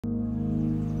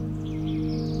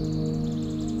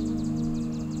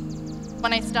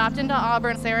When I stopped into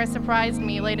Auburn, Sarah surprised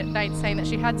me late at night saying that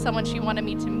she had someone she wanted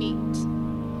me to meet.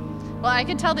 Well, I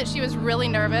could tell that she was really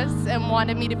nervous and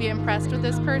wanted me to be impressed with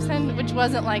this person, which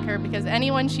wasn't like her because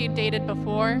anyone she'd dated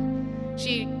before,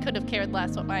 she could have cared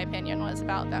less what my opinion was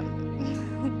about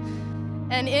them.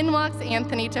 And in walks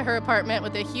Anthony to her apartment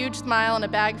with a huge smile and a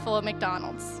bag full of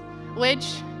McDonald's,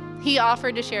 which he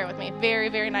offered to share with me. Very,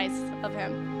 very nice of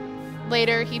him.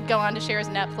 Later, he'd go on to share his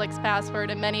Netflix password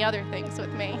and many other things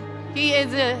with me. He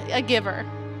is a giver.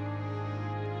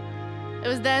 It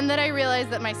was then that I realized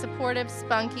that my supportive,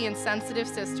 spunky, and sensitive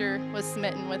sister was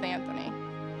smitten with Anthony.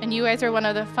 And you guys are one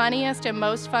of the funniest and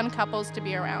most fun couples to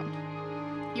be around.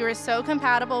 You are so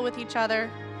compatible with each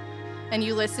other, and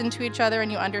you listen to each other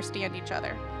and you understand each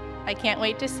other. I can't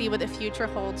wait to see what the future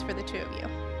holds for the two of you.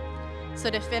 So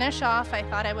to finish off, I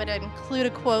thought I would include a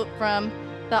quote from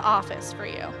The Office for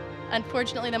you.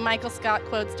 Unfortunately, the Michael Scott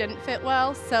quotes didn't fit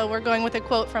well, so we're going with a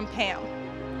quote from Pam.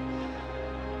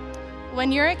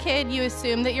 When you're a kid, you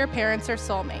assume that your parents are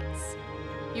soulmates.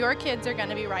 Your kids are going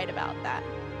to be right about that.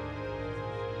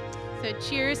 So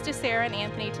cheers to Sarah and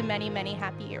Anthony to many, many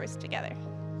happy years together.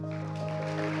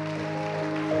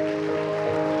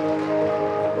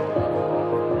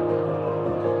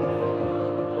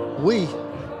 We,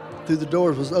 through the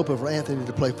doors, was open for Anthony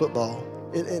to play football.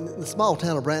 In the small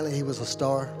town of Brantley, he was a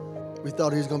star. We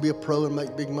thought he was going to be a pro and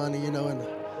make big money, you know, and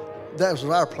that was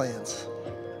our plans.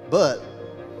 But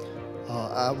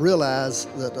I realized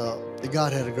that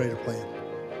God had a greater plan.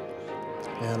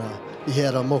 And he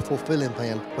had a more fulfilling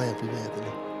plan for you,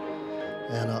 Anthony.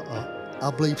 And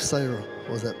I believe Sarah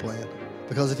was that plan.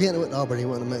 Because if he hadn't went to Auburn, he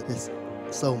wouldn't have met his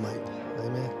soulmate.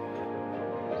 Amen.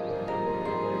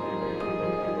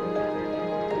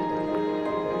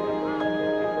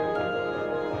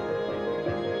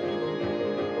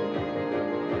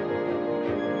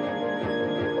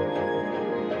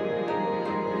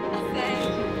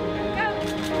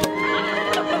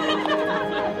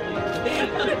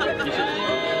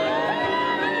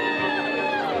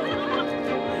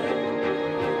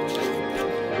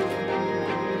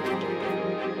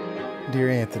 Dear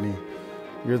Anthony,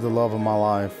 you're the love of my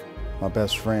life, my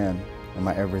best friend, and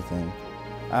my everything.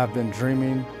 I've been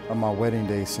dreaming of my wedding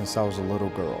day since I was a little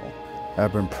girl.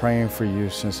 I've been praying for you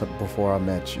since before I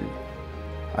met you.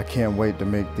 I can't wait to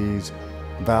make these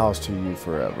vows to you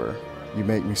forever. You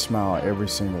make me smile every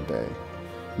single day.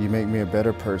 You make me a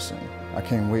better person. I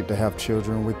can't wait to have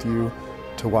children with you,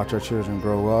 to watch our children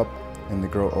grow up, and to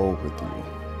grow old with you.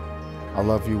 I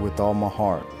love you with all my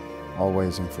heart,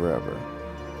 always and forever.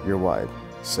 Your wife,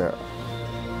 Sarah.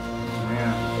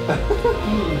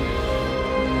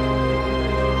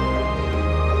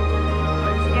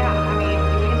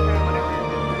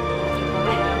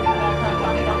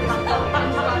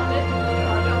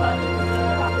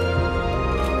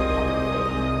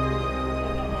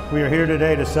 We are here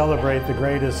today to celebrate the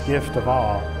greatest gift of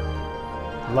all,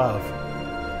 love.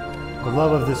 The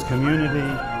love of this community,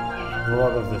 the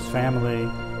love of this family,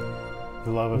 the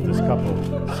love of this couple,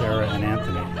 Sarah and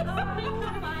Anthony.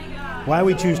 Why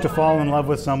we choose to fall in love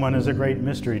with someone is a great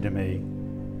mystery to me.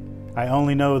 I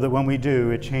only know that when we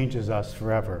do, it changes us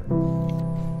forever.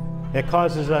 It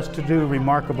causes us to do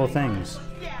remarkable things,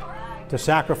 to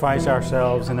sacrifice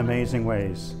ourselves in amazing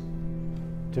ways,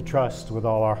 to trust with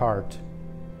all our heart,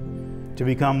 to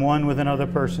become one with another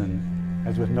person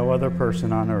as with no other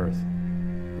person on earth.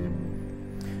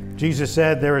 Jesus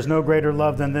said, "There is no greater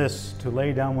love than this, to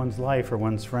lay down one's life for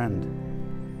one's friend."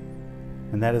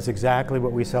 And that is exactly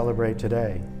what we celebrate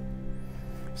today.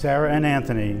 Sarah and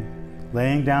Anthony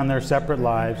laying down their separate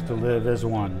lives to live as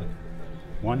one.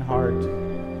 One heart,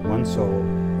 one soul,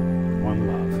 one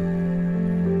love.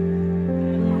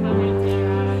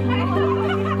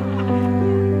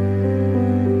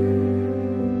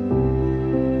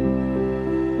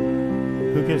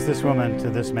 Who gives this woman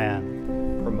to this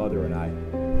man? Her mother and I.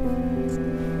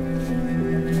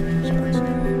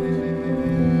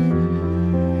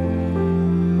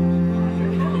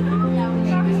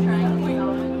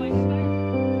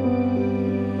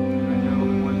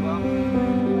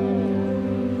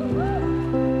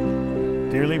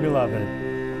 Dearly beloved,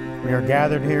 we are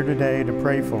gathered here today to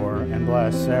pray for and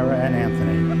bless Sarah and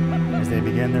Anthony as they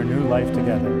begin their new life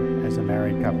together as a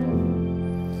married couple.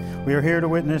 We are here to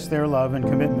witness their love and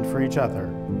commitment for each other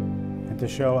and to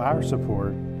show our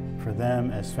support for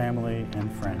them as family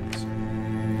and friends.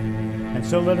 And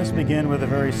so let us begin with a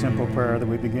very simple prayer that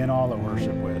we begin all at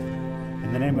worship with.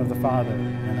 In the name of the Father,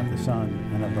 and of the Son,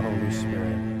 and of the Holy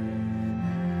Spirit.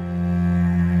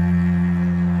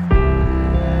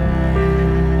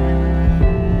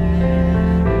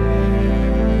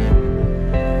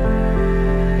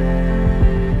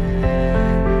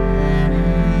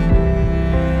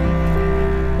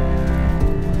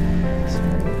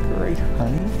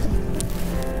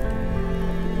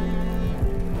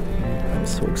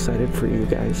 so excited for you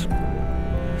guys.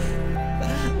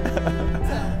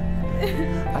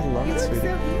 I love it, sweetie.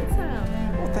 You look so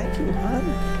handsome. Well, thank you, hon.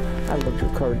 I love your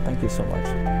card. Thank you so much.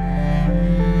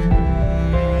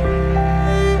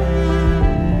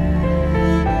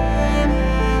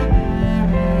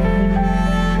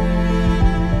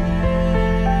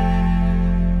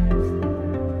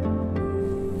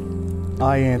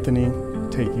 I, Anthony,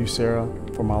 take you, Sarah,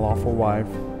 for my lawful wife,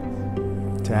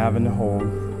 to have and to hold,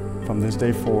 from this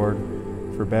day forward,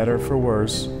 for better, for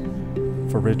worse,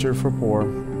 for richer, for poor,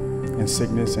 in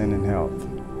sickness and in health,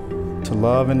 to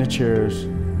love and to cherish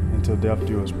until death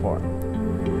do us part.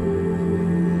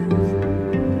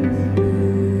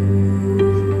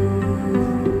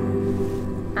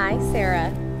 I,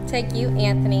 Sarah, take you,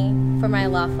 Anthony, for my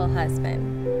lawful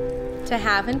husband, to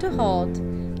have and to hold,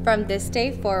 from this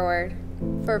day forward,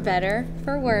 for better,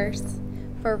 for worse,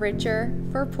 for richer,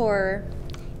 for poorer,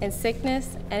 in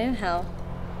sickness and in health,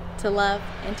 to love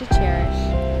and to cherish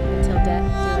until death do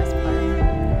us part.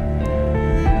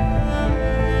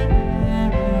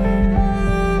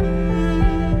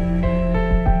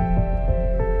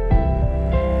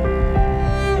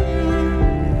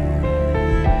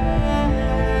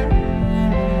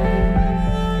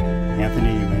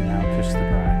 Anthony, you may now kiss the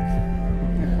bride.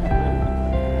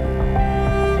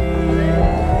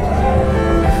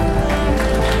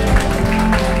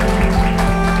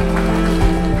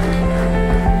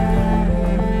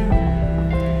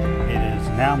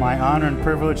 Now my honor and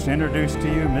privilege to introduce to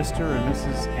you Mr. and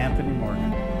Mrs. Anthony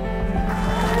Morgan.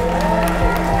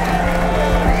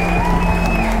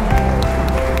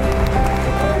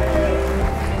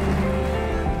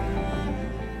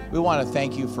 We want to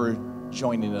thank you for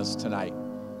joining us tonight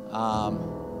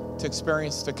to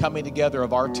experience the coming together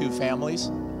of our two families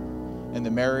and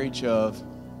the marriage of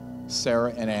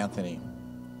Sarah and Anthony.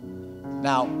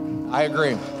 Now, I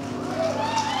agree.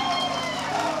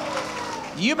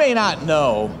 You may not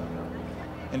know,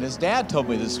 and his dad told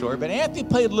me this story, but Anthony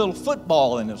played a little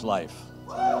football in his life.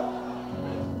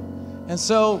 And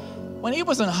so when he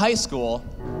was in high school,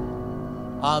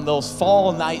 on those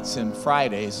fall nights and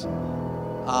Fridays,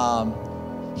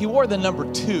 he wore the number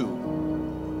 2.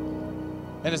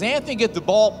 And as Anthony get the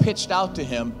ball pitched out to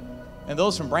him, and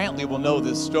those from Brantley will know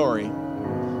this story,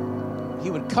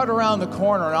 he would cut around the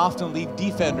corner and often leave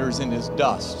defenders in his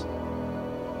dust.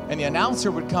 And the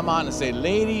announcer would come on and say,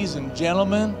 "Ladies and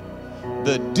gentlemen,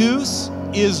 the deuce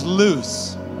is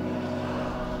loose."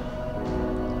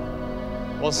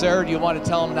 Well, Sarah, do you want to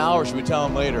tell him now, or should we tell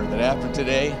him later that after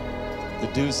today, the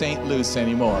deuce ain't loose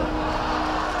anymore?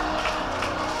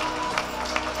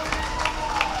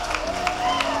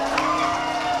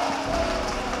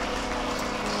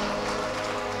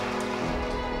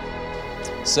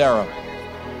 Sarah,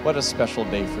 what a special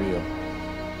day for you.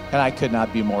 And I could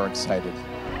not be more excited.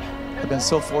 I've been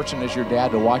so fortunate as your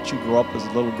dad to watch you grow up as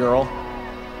a little girl.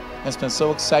 And it's been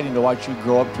so exciting to watch you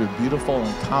grow up to a beautiful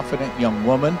and confident young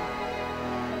woman.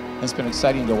 And it's been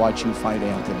exciting to watch you find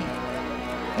Anthony.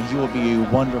 And he will be a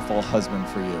wonderful husband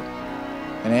for you.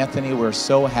 And Anthony, we're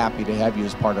so happy to have you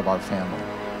as part of our family.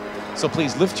 So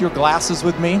please lift your glasses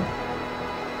with me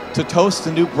to toast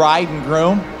the new bride and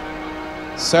groom,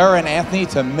 Sarah and Anthony,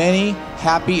 to many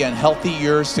happy and healthy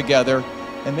years together,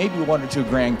 and maybe 1 or 2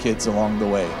 grandkids along the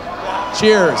way.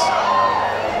 Cheers.